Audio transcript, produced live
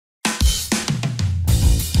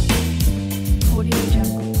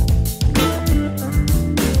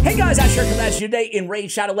Hey guys, Ash here coming at you today in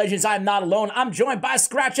Raid Shadow Legends. I'm not alone. I'm joined by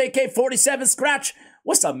Skratch, AK-47. Skratch,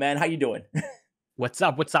 what's up, man? How you doing? What's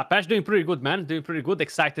up? What's up? Ash, doing pretty good, man. Doing pretty good.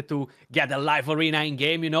 Excited to get the live arena in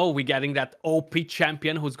game. You know, we're getting that OP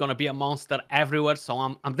champion who's gonna be a monster everywhere. So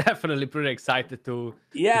I'm definitely pretty excited to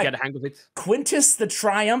get a hang of it. Quintus the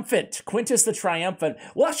Triumphant. Quintus the Triumphant.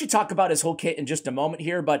 We'll actually talk about his whole kit in just a moment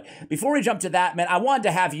here, but before we jump to that, man, I wanted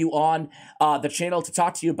to have you on the channel to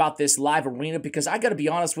talk to you about this live arena because I gotta be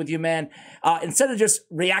honest with you, man. Instead of just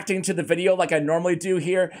reacting to the video like I normally do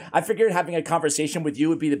here, I figured having a conversation with you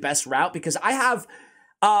would be the best route because I have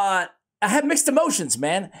mixed emotions,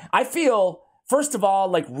 man. I feel, first of all,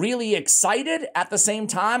 like really excited. At the same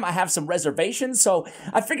time, I have some reservations. So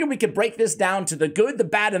I figured we could break this down to the good, the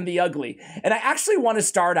bad, and the ugly. And I actually want to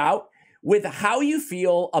start out with how you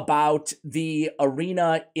feel about the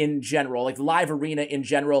arena in general, like the live arena in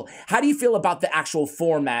general. How do you feel about the actual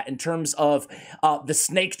format in terms of the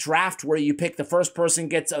snake draft, where you pick the first person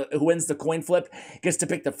gets who wins the coin flip gets to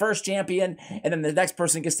pick the first champion, and then the next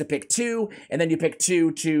person gets to pick two, and then you pick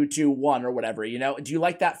two, two, two, one, or whatever. You know, do you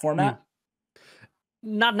like that format?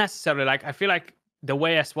 Not necessarily. Like I feel like the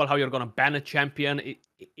way as well how you're gonna ban a champion,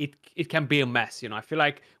 it can be a mess. You know, I feel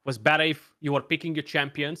like it was better if you were picking your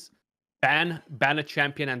champions. Ban a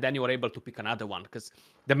champion, and then you are able to pick another one. Because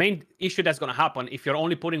the main issue that's going to happen, if you're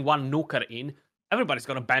only putting one nuker in, everybody's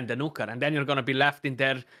going to ban the nuker, and then you're going to be left in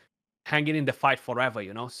there hanging in the fight forever,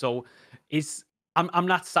 you know? So I'm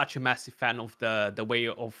not such a massive fan of the way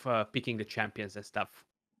of picking the champions and stuff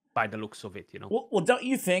by the looks of it, you know? Well, don't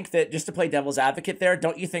you think that, just to play devil's advocate there,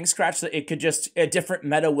 don't you think, Skratch, that it could just, a different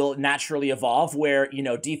meta will naturally evolve where, you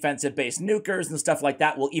know, defensive-based nukers and stuff like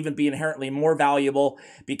that will even be inherently more valuable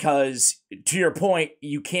because, to your point,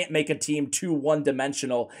 you can't make a team too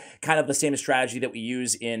one-dimensional, kind of the same strategy that we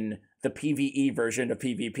use in the PvE version of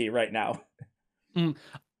PvP right now. In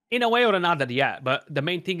a way or another, yeah. But the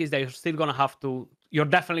main thing is that you're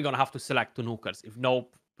definitely going to have to select two nukers. If no,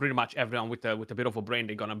 pretty much everyone with a bit of a brain,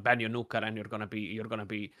 they're gonna ban your nuker, and you're gonna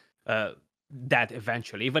be dead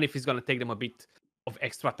eventually. Even if it's gonna take them a bit of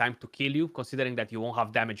extra time to kill you, considering that you won't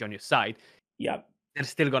have damage on your side. Yep. They're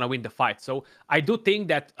still gonna win the fight. So I do think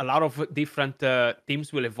that a lot of different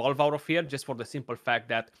teams will evolve out of here, just for the simple fact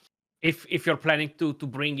that if you're planning to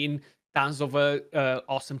bring in tons of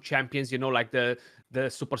awesome champions, you know, like the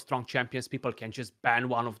super strong champions, people can just ban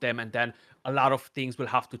one of them, and then a lot of things will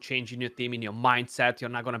have to change in your team, in your mindset. You're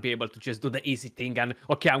not going to be able to just do the easy thing and,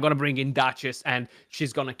 okay, I'm going to bring in Duchess and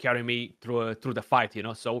she's going to carry me through the fight, you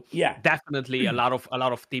know? So yeah, definitely a lot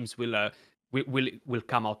of teams will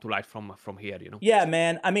come out to light from here, you know? Yeah,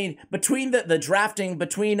 man. I mean, between the drafting,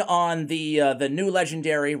 between on the new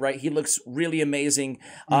legendary, right? He looks really amazing.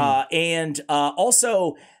 And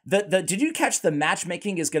also did you catch the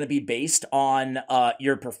matchmaking is going to be based on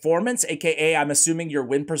your performance, aka I'm assuming your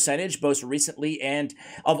win percentage, both recently and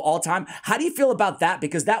of all time. How do you feel about that?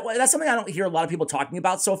 Because that's something I don't hear a lot of people talking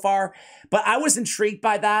about so far, but I was intrigued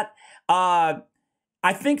by that.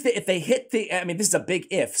 I think that if they hit I mean, this is a big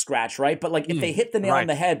if, Skratch, right? But like if they hit the nail on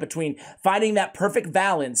the head between finding that perfect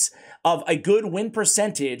balance of a good win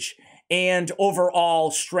percentage and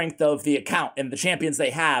overall strength of the account and the champions they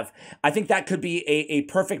have, I think that could be a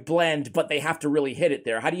perfect blend, but they have to really hit it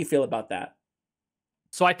there. How do you feel about that?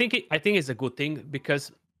 So I think it's a good thing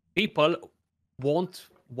because people won't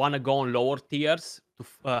want to go on lower tiers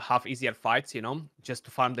to have easier fights, you know, just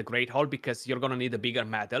to farm the Great Hall, because you're going to need the bigger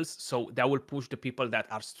medals. So that will push the people that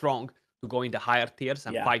are strong to go in the higher tiers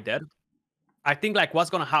and fight there. I think like what's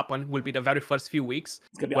going to happen will be the very first few weeks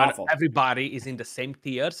where awful. Everybody is in the same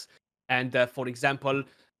tiers. And for example,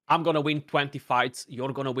 I'm going to win 20 fights.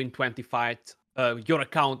 You're going to win 20 fights. Your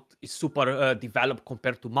account is super developed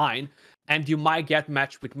compared to mine. And you might get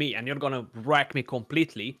matched with me and you're going to wreck me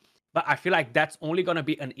completely. But I feel like that's only going to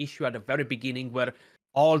be an issue at the very beginning, where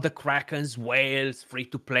all the Krakens, whales, free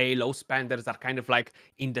to play, low spenders are kind of like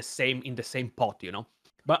in the same pot, you know.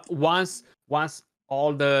 But once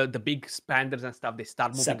all the big spenders and stuff, they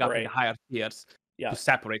start moving up in the higher tiers to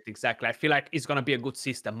separate. Exactly. I feel like it's going to be a good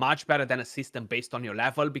system, much better than a system based on your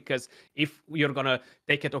level, because if you're going to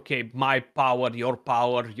take it, okay, my power, your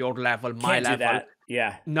level, my level. Do that.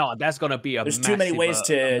 Yeah. No, that's going to be There's too many ways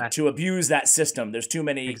to abuse that system. There's too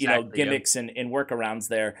many, you know, gimmicks and workarounds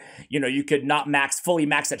there. You know, you could not fully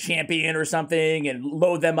max a champion or something and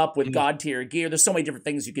load them up with god tier gear. There's so many different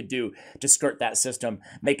things you could do to skirt that system.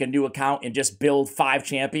 Make a new account and just build 5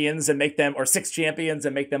 champions and make them, or 6 champions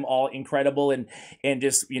and make them all incredible and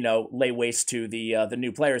just, you know, lay waste to the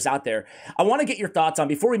new players out there. I want to get your thoughts on,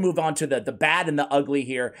 before we move on to the bad and the ugly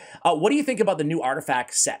here. What do you think about the new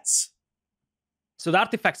artifact sets? So the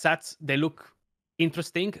artifact sets, they look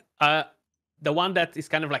interesting. The one that is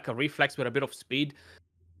kind of like a reflex with a bit of speed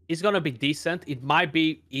is gonna be decent. It might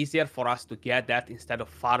be easier for us to get that instead of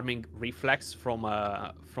farming reflex from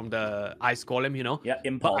the ice golem, you know. Yeah, But I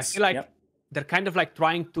impulse. feel like Yep. they're kind of like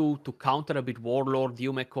trying to counter a bit Warlord,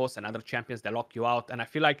 Yumekos, and other champions that lock you out. And I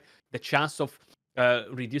feel like the chance of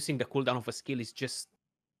reducing the cooldown of a skill is just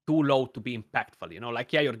too low to be impactful. You know,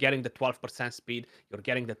 like, yeah, you're getting the 12% speed, you're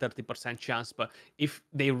getting the 30% chance, but if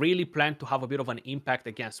they really plan to have a bit of an impact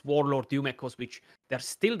against Warlord, Yumekos, which they're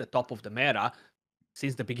still the top of the meta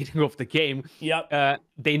since the beginning of the game, Yep.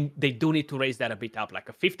 they do need to raise that a bit up. Like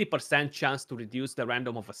a 50% chance to reduce the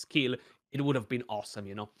random of a skill, it would have been awesome,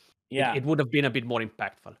 you know. Yeah. It would have been a bit more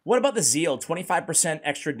impactful. What about the Zeal? 25%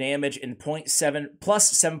 extra damage and 0.7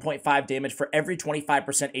 plus 7.5 damage for every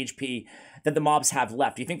 25% HP that the mobs have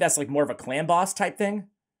left. Do you think that's like more of a clan boss type thing?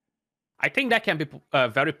 I think that can be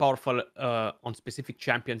very powerful on specific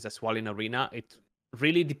champions as well in Arena. It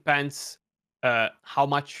really depends how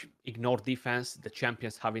much ignore defense the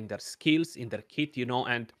champions have in their skills, in their kit, you know,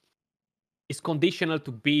 and it's conditional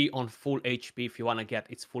to be on full HP if you want to get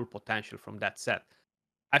its full potential from that set.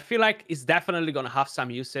 I feel like it's definitely gonna have some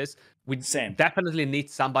uses. We Same. definitely need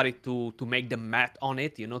somebody to make the math on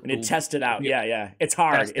it, you know, We need to to test it out. really Yeah, yeah. It's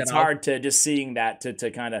hard. test it It's out. hard to just seeing that to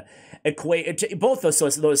kind of equate it to both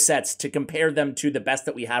those sets to compare them to the best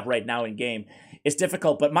that we have right now in game. It's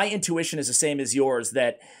difficult, but my intuition is the same as yours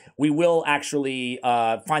that we will actually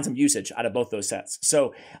find some usage out of both those sets.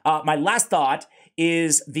 So my last thought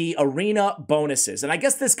is the arena bonuses, and I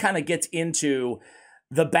guess this kind of gets into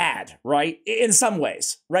the bad, right? In some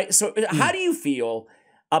ways, right? So how do you feel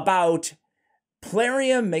about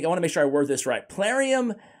Plarium? I want to make sure I word this right.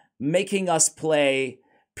 Plarium making us play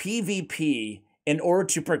PvP in order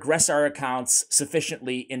to progress our accounts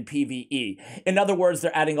sufficiently in PvE. In other words,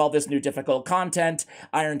 they're adding all this new difficult content,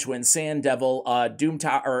 Iron Twin, Sand Devil, Doom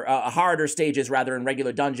Tower, or harder stages rather in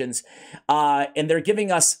regular dungeons, and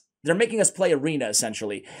they're making us play arena,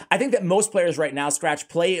 essentially. I think that most players right now, Skratch,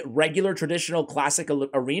 play regular, traditional, classic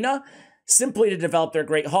arena simply to develop their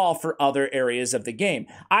great haul for other areas of the game.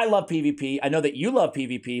 I love PvP. I know that you love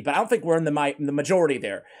PvP, but I don't think we're in the majority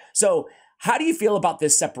there. So how do you feel about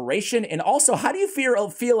this separation? And also, how do you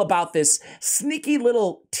feel about this sneaky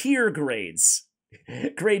little tier grades?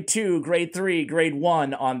 Grade 2, grade 3, grade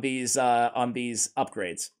 1 on these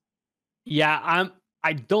upgrades. Yeah,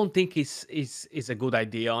 I don't think is a good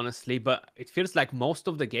idea, honestly. But it feels like most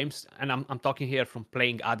of the games, and I'm talking here from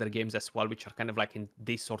playing other games as well, which are kind of like in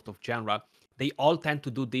this sort of genre. They all tend to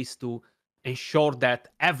do this to ensure that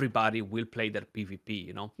everybody will play their PvP,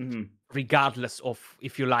 you know, regardless of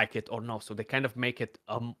if you like it or not. So they kind of make it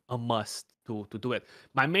a must to do it.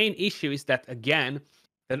 My main issue is that again,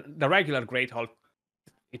 the regular Great Hall,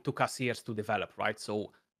 it took us years to develop, right?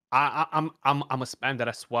 So I'm a spender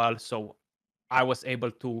as well, so I was able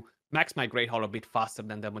to max my Great Hall a bit faster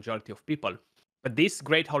than the majority of people. But this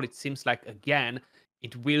Great Hall, it seems like, again,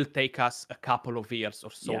 it will take us a couple of years or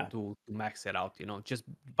so Yeah. to max it out, you know, just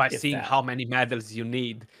by If seeing that. how many medals you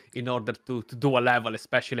need in order to do a level,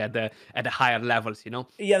 especially at the higher levels, you know.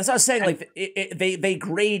 Yeah, that's what I was saying. And Like they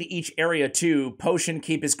grade each area too. Potion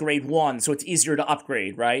Keep is grade 1, so it's easier to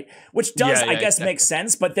upgrade, right? Which does, yeah, I guess, make exactly.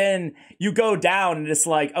 sense. But then you go down and it's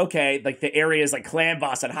like, okay, like the areas like Clan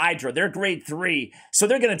Boss and Hydra, they're grade 3, so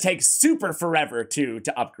they're gonna take super forever to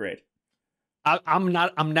upgrade.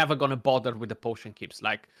 I'm never gonna bother with the potion keeps.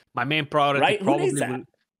 Like my main priority Right? Who needs probably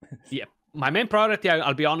that? will. Yeah, my main priority.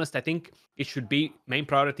 I'll be honest. I think it should be main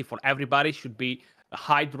priority for everybody. Should be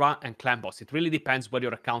Hydra and Clan Boss. It really depends what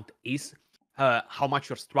your account is. How much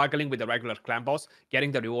you're struggling with the regular Clan Boss.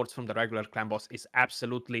 Getting the rewards from the regular Clan Boss is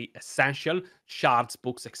absolutely essential. Shards,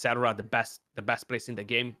 books, etc. The best place in the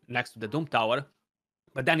game next to the Doom Tower.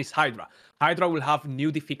 But then it's Hydra. Hydra will have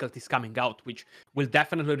new difficulties coming out, which will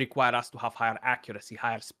definitely require us to have higher accuracy,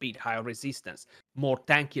 higher speed, higher resistance, more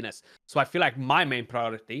tankiness. So I feel like my main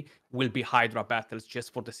priority will be Hydra battles,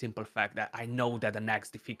 just for the simple fact that I know that the next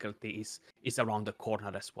difficulty is around the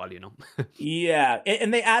corner as well, you know. Yeah,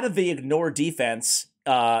 and they added the ignore defense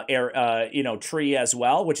tree as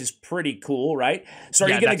well, which is pretty cool, right? So are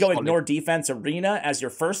Yeah, you gonna that's go solid. ignore defense arena as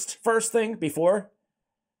your first thing before?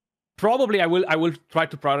 Probably I will try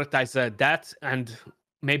to prioritize that and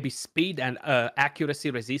maybe speed and accuracy,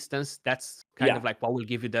 resistance. That's kind Yeah, of like what will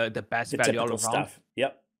give you the best the value all typical around. stuff.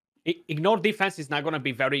 Yep. Ignore defense is not going to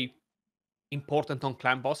be very important on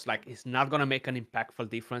clan boss. Like it's not going to make an impactful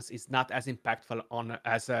difference. It's not as impactful on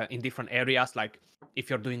as in different areas, like if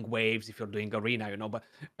you're doing waves, if you're doing arena, you know. But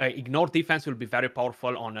ignore defense will be very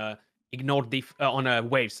powerful on ignore on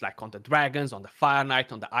waves, like on the dragons, on the fire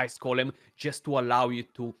knight, on the ice golem, just to allow you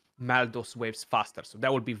to melt those waves faster. So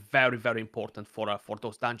that would be very, very important for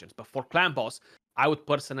those dungeons. But for clan boss, I would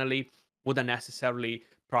personally wouldn't necessarily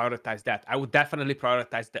prioritize that. I would definitely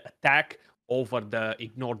prioritize the attack over the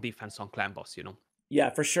ignore defense on clan boss, you know. Yeah,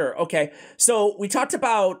 for sure. Okay. So we talked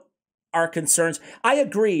about our concerns. I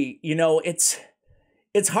agree. You know, it's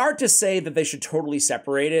hard to say that they should totally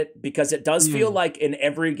separate it because it does feel like in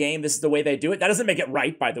every game this is the way they do it. That doesn't make it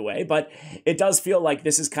right, by the way, but it does feel like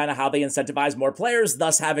this is kind of how they incentivize more players,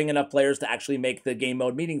 thus having enough players to actually make the game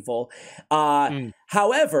mode meaningful.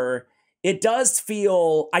 However, it does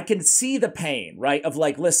feel, I can see the pain, right? Of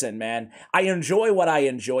like, listen, man, I enjoy what I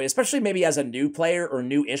enjoy, especially maybe as a new player or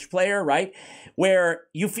new-ish player, right? Where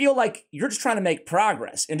you feel like you're just trying to make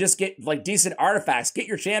progress and just get like decent artifacts, get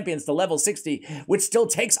your champions to level 60, which still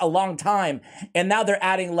takes a long time. And now they're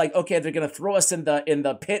adding like, okay, they're going to throw us in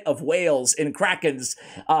the pit of whales and krakens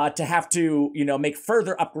to have to, you know, make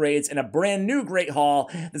further upgrades in a brand new Great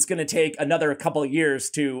Hall that's going to take another couple of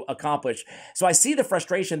years to accomplish. So I see the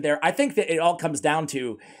frustration there. I think that it all comes down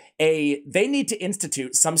to they need to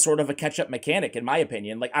institute some sort of a catch-up mechanic, in my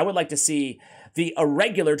opinion. Like, I would like to see the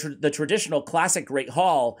traditional classic Great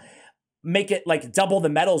Hall make it like double the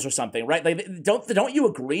medals or something, right? Like, don't you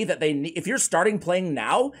agree that they need, if you're starting playing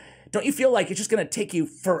now, don't you feel like it's just going to take you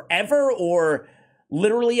forever or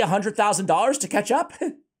literally $100,000 to catch up?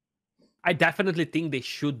 I definitely think they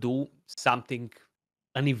should do something,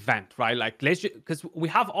 an event, right? Like, because we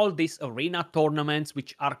have all these arena tournaments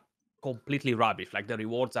which are completely rubbish. Like, the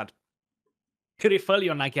rewards are pitiful.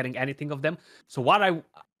 You're not getting anything of them. So what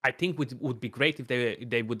I think would be great if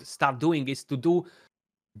they would start doing is to do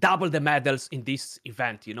double the medals in this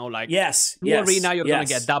event, you know, like do arena, you're gonna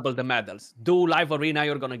get double the medals. Do live arena,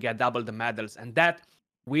 you're gonna get double the medals, and that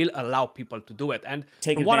will allow people to do it and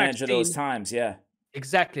take advantage of those times. Yeah,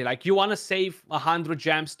 exactly. Like, you want to save 100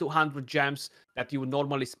 gems, 200 gems that you would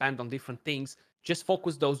normally spend on different things. Just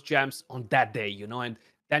focus those gems on that day, you know, and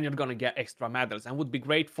then you're gonna get extra medals, and would be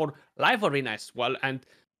great for live arena as well, and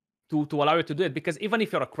to allow you to do it. Because even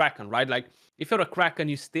if you're a Kraken, right? Like, if you're a Kraken,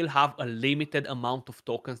 you still have a limited amount of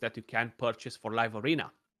tokens that you can purchase for live arena.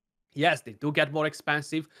 Yes, they do get more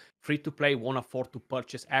expensive. Free to play won't afford to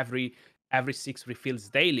purchase every 6 refills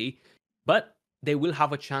daily, but they will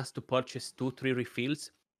have a chance to purchase 2-3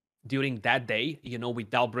 refills during that day, you know,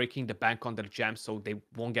 without breaking the bank on their gems, so they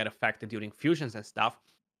won't get affected during fusions and stuff.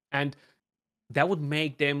 And that would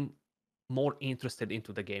make them more interested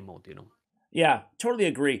into the game mode, you know. Yeah, totally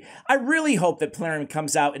agree. I really hope that Plarium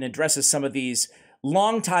comes out and addresses some of these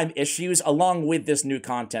long-time issues along with this new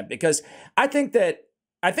content, because I think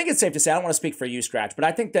it's safe to say, I don't want to speak for you, Skratch, but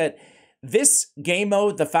I think that this game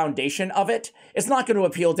mode, the foundation of it, it's not going to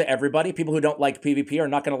appeal to everybody. People who don't like PvP are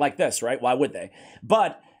not going to like this, right? Why would they?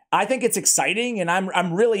 But I think it's exciting, and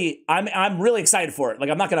I'm really excited for it. Like,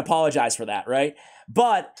 I'm not going to apologize for that, right?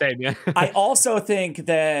 But same, yeah. I also think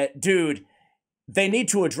that, dude, they need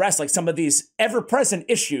to address like some of these ever-present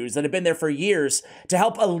issues that have been there for years to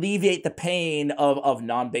help alleviate the pain of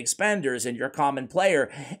non-big spenders and your common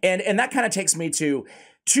player. And that kind of takes me to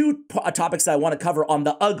two topics that I want to cover on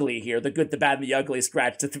the ugly here, the good, the bad, and the ugly,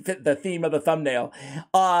 Skratch, to fit the theme of the thumbnail.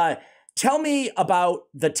 Tell me about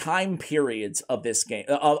the time periods of this game,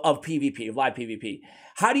 of PvP, of live PvP.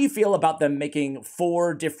 How do you feel about them making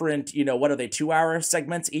 4 different, you know, what are they, 2-hour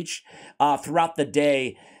segments each throughout the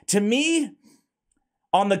day? To me,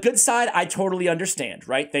 on the good side, I totally understand,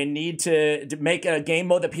 right? They need to make a game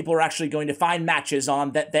mode that people are actually going to find matches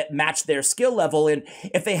on that match their skill level. And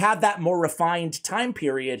if they have that more refined time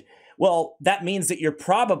period, well, that means that you're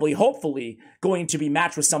probably, hopefully, going to be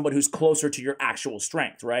matched with someone who's closer to your actual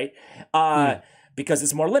strength, right? Because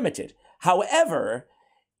it's more limited. However,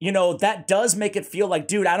 you know, that does make it feel like,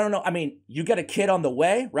 dude, I don't know. I mean, you got a kid on the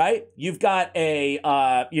way, right? You've got you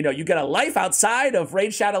got a life outside of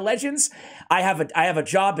Raid Shadow Legends. I have a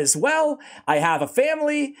job as well. I have a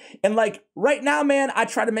family. And like right now, man, I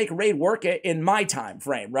try to make Raid work in my time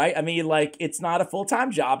frame, right? I mean, like, it's not a full-time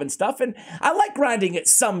job and stuff. And I like grinding it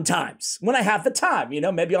sometimes when I have the time, you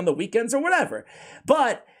know, maybe on the weekends or whatever.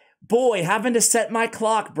 But boy, having to set my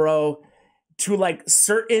clock, bro, to like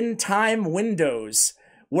certain time windows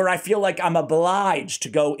where I feel like I'm obliged to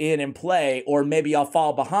go in and play, or maybe I'll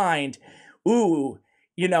fall behind. Ooh,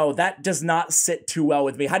 you know, that does not sit too well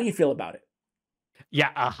with me. How do you feel about it? Yeah,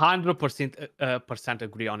 100%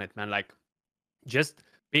 agree on it, man. Like, just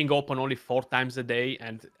being open only 4 times a day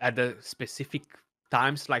and at the specific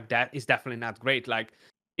times like that is definitely not great. Like,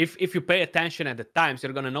 if you pay attention at the times,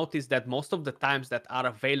 you're gonna notice that most of the times that are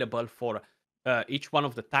available for each one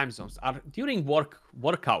of the time zones are during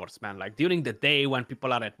work hours, man. Like during the day when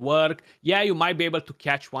people are at work. Yeah, you might be able to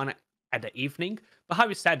catch one at the evening, but how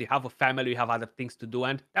you said, you have a family, you have other things to do,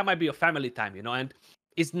 and that might be your family time, and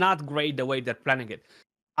it's not great the way they're planning it.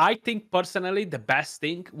 I think personally the best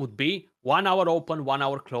thing would be 1 hour open, 1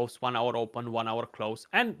 hour close, 1 hour open, 1 hour close.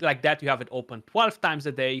 And like that, you have it open 12 times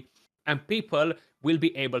a day, and people will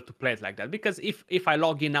be able to play it like that. Because if I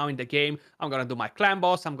log in now in the game, I'm going to do my clan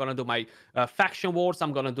boss, I'm going to do my faction wars,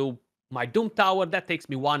 I'm going to do my Doom Tower. That takes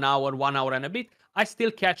me 1 hour and a bit. I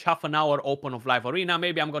still catch half an hour open of live arena.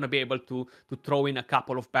 Maybe I'm going to be able to throw in a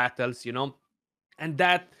couple of battles, and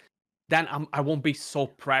that then I won't be so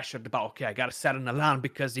pressured about, okay, I gotta set an alarm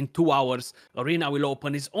because in 2 hours arena will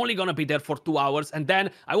open. It's only gonna be there for 2 hours, and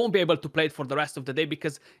then I won't be able to play it for the rest of the day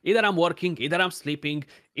because either I'm working, either I'm sleeping,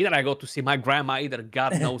 either I go to see my grandma, either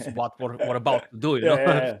God knows what we're about to do,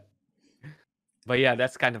 Yeah. But yeah,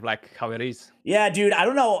 that's kind of like how it is. Yeah, dude, I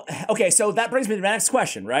don't know. Okay, so that brings me to my next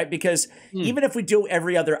question, right? Because even if we do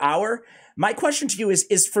every other hour, my question to you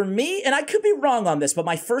is for me, and I could be wrong on this, but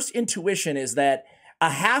my first intuition is that a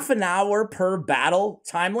half an hour per battle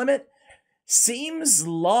time limit seems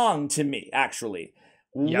long to me, actually.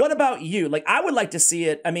 Yep. What about you? Like, I would like to see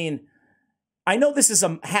it. I mean, I know this is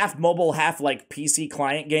a half mobile, half like PC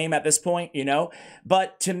client game at this point,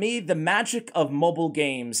 but to me, the magic of mobile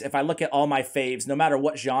games, if I look at all my faves, no matter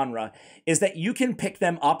what genre, is that you can pick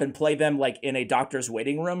them up and play them like in a doctor's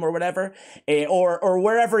waiting room or whatever, or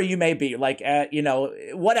wherever you may be, like at,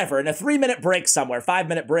 whatever, in a 3-minute break somewhere,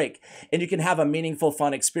 5-minute break, and you can have a meaningful,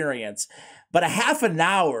 fun experience. But a half an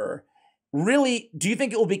hour, really, do you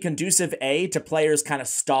think it will be conducive, A, to players kind of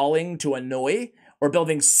stalling to annoy, or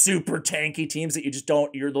building super tanky teams that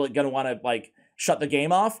you're going to want to like shut the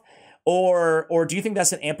game off? Or do you think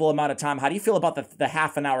that's an ample amount of time? How do you feel about the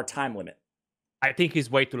half an hour time limit? I think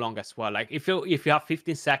it's way too long as well. Like if you have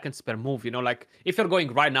 15 seconds per move, like if you're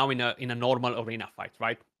going right now in a normal arena fight,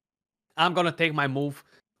 right? I'm gonna take my move.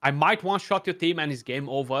 I might one shot your team and it's game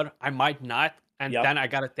over. I might not, and then I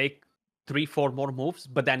gotta take 3-4 more moves,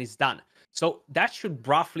 but then it's done. So that should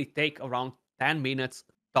roughly take around 10 minutes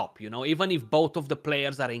top. Even if both of the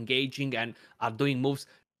players are engaging and are doing moves,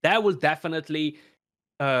 that will definitely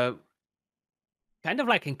kind of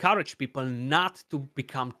like encourage people not to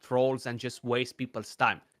become trolls and just waste people's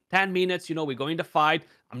time. 10 minutes, we go in the fight.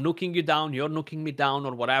 I'm knocking you down, you're knocking me down,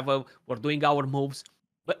 or whatever. We're doing our moves,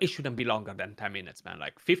 but it shouldn't be longer than 10 minutes, man.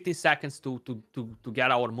 Like 15 seconds to get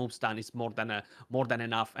our moves done is more than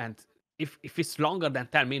enough. And if it's longer than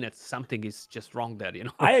 10 minutes, something is just wrong there,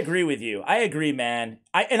 I agree with you. I agree, man.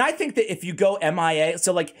 I think that if you go MIA,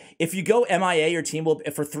 so like if you go MIA, your team will,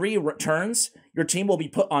 for 3 turns, your team will be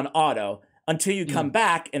put on auto until you come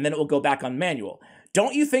back, and then it will go back on manual.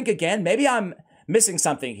 Don't you think, again, maybe I'm missing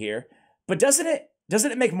something here, but doesn't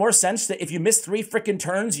it make more sense that if you miss 3 freaking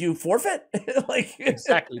turns, you forfeit? Like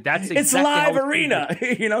exactly. That's exactly it's live arena.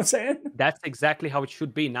 You know what I'm saying? That's exactly how it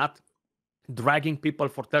should be, not dragging people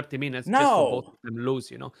for 30 minutes No. just for both of them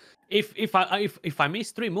lose, If I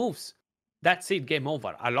miss 3 moves, that's it, game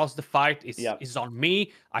over. I lost the fight. It's on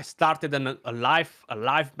me. I started a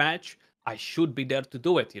live match. I should be there to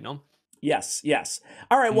do it, Yes.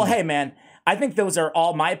 All right. Well, hey, man, I think those are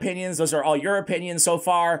all my opinions. Those are all your opinions so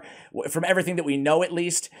far, from everything that we know, at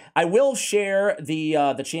least. I will share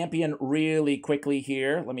the champion really quickly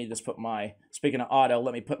here. Let me just put speaking of auto,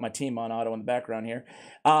 let me put my team on auto in the background here.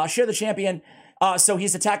 Share the champion. So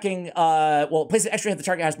he's attacking, places an extra hit, the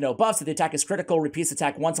target has no buffs. If the attack is critical, repeats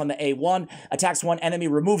attack once on the A1, attacks one enemy,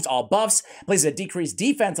 removes all buffs, places a decreased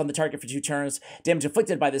defense on the target for 2 turns. Damage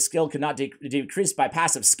inflicted by this skill could not decrease by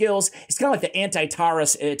passive skills. It's kind of like the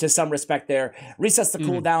anti-Taurus to some respect there. Resets the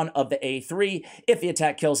cooldown of the A3 if the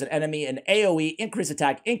attack kills an enemy. An AoE, increase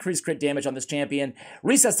attack, increase crit damage on this champion.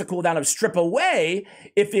 Resets the cooldown of strip away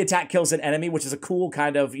if the attack kills an enemy, which is a cool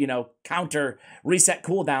kind of, counter reset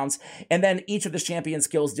cooldowns. And then each of the champion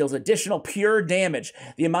skills deals additional pure damage.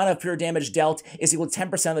 The amount of pure damage dealt is equal to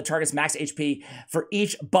 10% of the target's max HP for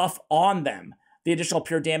each buff on them. The additional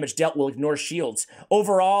pure damage dealt will ignore shields.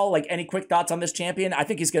 Overall, like, any quick thoughts on this champion? I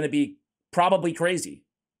think he's going to be probably crazy.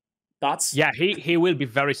 Thoughts? Yeah, he will be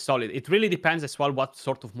very solid. It really depends as well what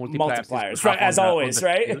sort of multipliers, right? As always,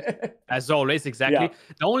 right? As always, exactly.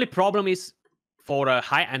 Yeah. The only problem is for a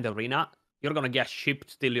high-end arena, you're gonna get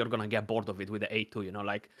shipped till you're gonna get bored of it with the A2.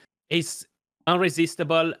 Like, it's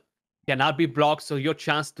unresistible, cannot be blocked, so your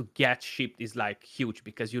chance to get shipped is like huge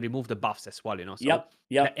because you remove the buffs as well. So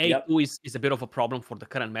the A2 is a bit of a problem for the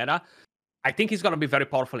current meta. I think he's gonna be very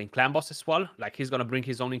powerful in clan boss as well. Like, he's gonna bring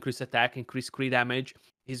his own increased attack, increased crit damage.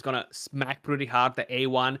 He's gonna smack pretty hard. The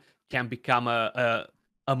A1 can become a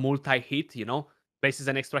a multi-hit, you know, places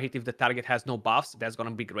an extra hit if the target has no buffs. That's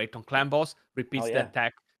gonna be great on clan boss. Oh Repeats the yeah.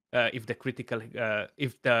 attack if the critical,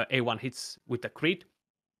 if the A1 hits with a crit.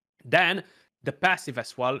 Then the passive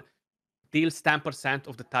as well deals 10%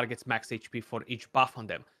 of the target's max HP for each buff on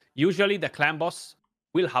them. Usually the clan boss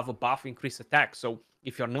will have a buff increase attack. So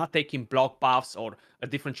if you're not taking block buffs or a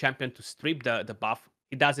different champion to strip the buff,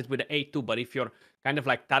 he does it with the A2. But if you're kind of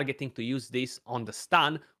like targeting to use this on the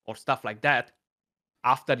stun or stuff like that,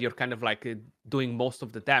 after you're kind of like doing most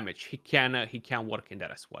of the damage, he can work in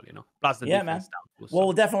there as well, you know. Plus the Yeah, man. defense down too. Well, So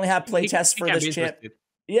we'll definitely have play tests he for can this be champ. interested.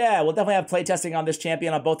 Yeah, we'll definitely have playtesting on this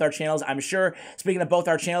champion on both our channels, I'm sure. Speaking of both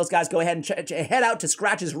our channels, guys, go ahead and head out to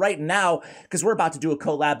Skratch's right now because we're about to do a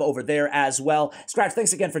collab over there as well. Skratch,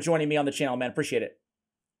 thanks again for joining me on the channel, man. Appreciate it.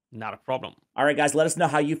 Not a problem. All right, guys, let us know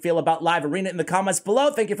how you feel about Live Arena in the comments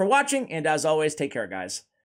below. Thank you for watching, and as always, take care, guys.